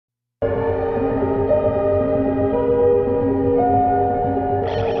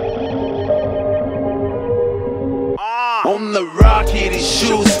the rock, it is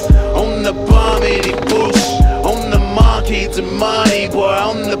shoes. On the bomb, it is bush. On the monkey, it's money, boy.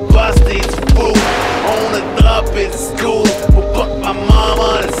 On the bus, it's food. On the club, it's school. Who put my mom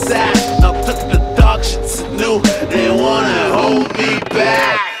on the sack. Now took the dog shit to new. They wanna hold me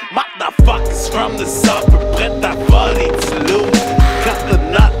back. Motherfuckers from the suburb, prêt à voler du loup. Quand t'as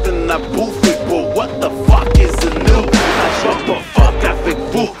nothing à bouffer, but what the fuck is the new? Je vais pas fuck avec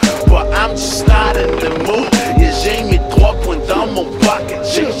vous, but I'm just not in the mood. Yeah, j'ai mis 3 points dans mon pocket,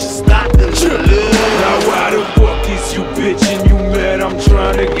 j'ai just nothing to lose. Now why the fuck is you bitchin'? You mad I'm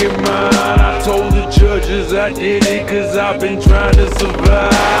trying to get mine? I told the judges I did it cause I've been trying to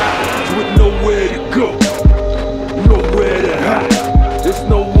survive. With nowhere to go, nowhere to hide. There's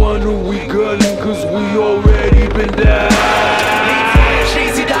no one who we gullin' cause we already been died.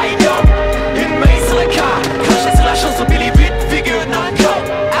 J'ai dit d'ailleurs, une main sur le cœur. Crochet sur la chanson puis les 8 figures dans le corps.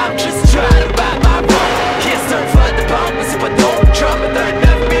 I'm just trying to buy my bone. Kiss un fun de bande, mais c'est pas ton drum. Mais t'as un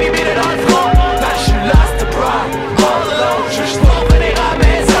 9mm dans le front. Ben j'suis lost to pride, all alone. J'veux juste pas revenir à la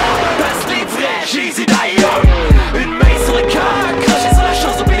maison. Parce que les vrais, j'ai dit d'ailleurs, une main sur le cœur. Crochet sur la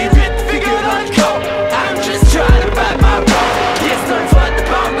chanson puis les 8 figures dans le corps. I'm just trying to buy my bone. Kiss un fun de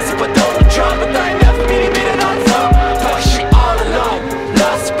bande, mais c'est pas ton drum. Mais t'as un 9mm dans le front. Ben j'suis all alone,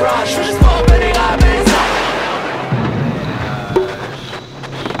 lost to pride. J'veux juste pas revenir à la maison.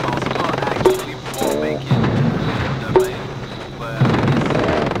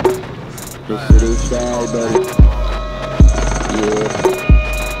 This shit is sad, buddy. Yeah.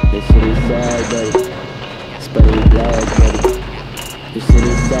 This shit is sad, buddy. Sputtery black, buddy. This shit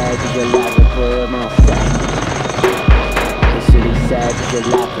is sad cause your life will put my sack. This shit is sad cause your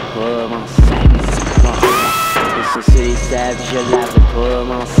life will put my sack. This shit is sad cause your life will put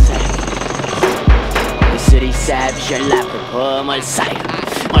my sack. This shit is sad cause your life will put my sack.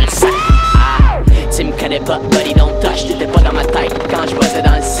 My sack. Ah, tu me connais pas, buddy, don't touch. T'étais pas dans ma tête quand je bossais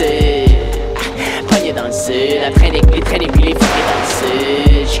dans le sud. Pogné dans le sud, la traîner, les traîner puis les fucker dans le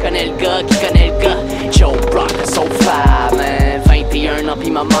sud. J'connais le gars qui connaît le gars. Joe Brock, le sofa, man. 21 ans pis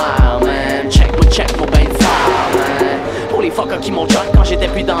ma mère, man. Check mon ben fort, man. Pour les fuckers qui m'ont shot quand j'étais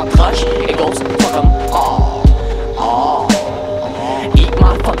plus dans le trush. Et ghost, fuck 'em all, all. Eat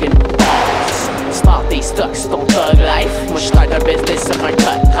my fucking balls. Start tes stocks sur ton thug life. Moi j'start un business sur un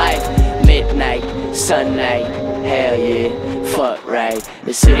cut ride. Midnight, sun night, hell yeah, fuck right.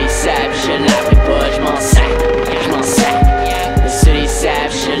 The city savage, je l'appelle pas, j'm'en sac, j'm'en sac. The city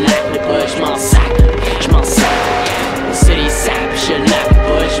savage, je l'appelle pas, j'm'en sac, j'm'en sac. The city savage, je l'appelle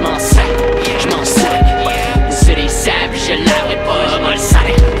pas, j'm'en sac, j'm'en sac. The city savage, je l'appelle pas, j'm'en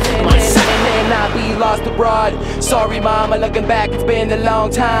sac, j'm'en sac. Now we lost abroad. Sorry mama, looking back, it's been a long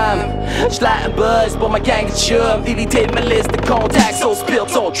time. J'light and buzz, but my gang is sure. Deleted my list of contacts, so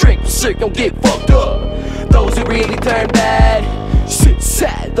spills on trick, sick, don't get fucked up. Those who really turn bad, sit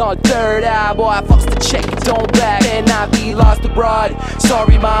sad on third eye, boy, I fucks the check, it don't back. And I be lost abroad.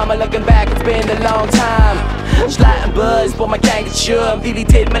 Sorry mama, looking back, it's been a long time. J'light and buzz, but my gang is sure.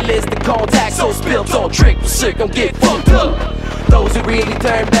 Deleted my list of contacts, so spills on trick, sick, don't get fucked up. Those who really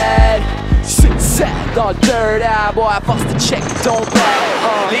turn bad, sit sad on third eye, boy, I fucks the check, it don't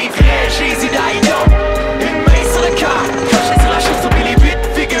back. Les vrais, j'ai dit d'ailleurs, une main sur le cœur. Crochet sur la chanson puis les 8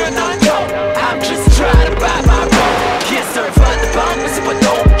 figures dans le corps. I'm just trying to buy my bone. Kiss un fun de bande, mais c'est pas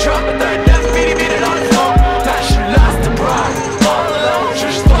ton drum. Mais t'as un 9mm dans le front. Ben j'suis lost to pride, all alone.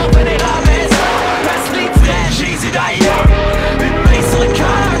 J'veux juste pas revenir à la maison. Parce que les vrais, j'ai dit d'ailleurs, une main sur le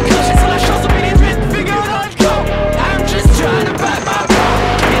cœur. Crochet sur la chanson puis les 8 figures dans le corps. I'm just trying to buy my bone.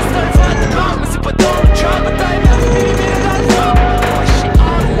 Kiss un fun de bande, mais c'est pas ton drum. Mais t'as un 9mm dans le front. Ben j'suis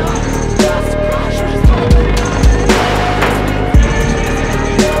all alone, lost to pride. J'veux juste pas revenir à la maison.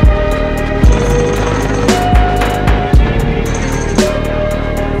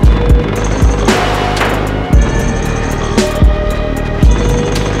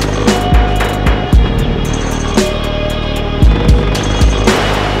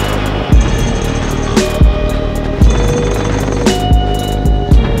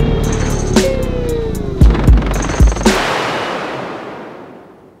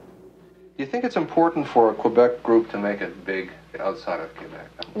 Do you think it's important for a Quebec group to make it big outside of Quebec?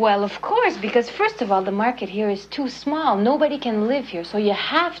 Well, of course, because first of all, the market here is too small. Nobody can live here, so you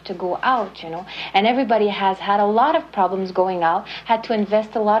have to go out, you know. And everybody has had a lot of problems going out, had to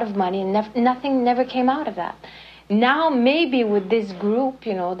invest a lot of money, and nothing never came out of that. Now, maybe with this group,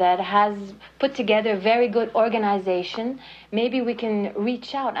 you know, that has put together a very good organization, maybe we can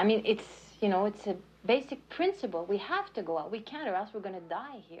reach out. I mean, it's, you know, it's a basic principle. We have to go out. We can't, or else we're going to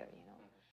die here, you know.